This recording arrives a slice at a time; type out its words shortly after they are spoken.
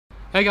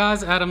Hey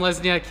guys, Adam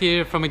Lesniak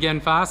here from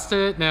Again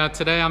Faster. Now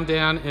today I'm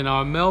down in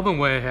our Melbourne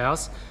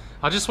warehouse.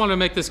 I just want to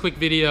make this quick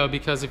video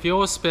because if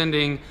you're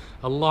spending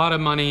a lot of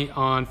money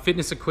on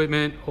fitness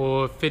equipment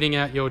or fitting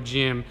out your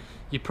gym,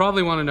 you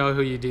probably want to know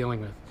who you're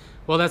dealing with.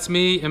 Well, that's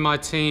me and my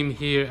team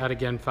here at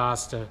Again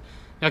Faster.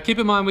 Now keep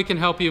in mind we can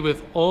help you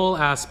with all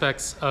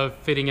aspects of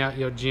fitting out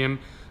your gym,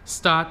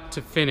 start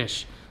to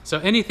finish. So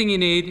anything you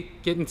need,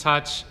 get in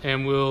touch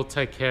and we'll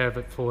take care of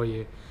it for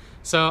you.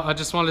 So I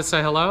just wanted to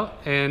say hello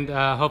and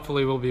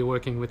hopefully we'll be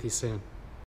working with you soon.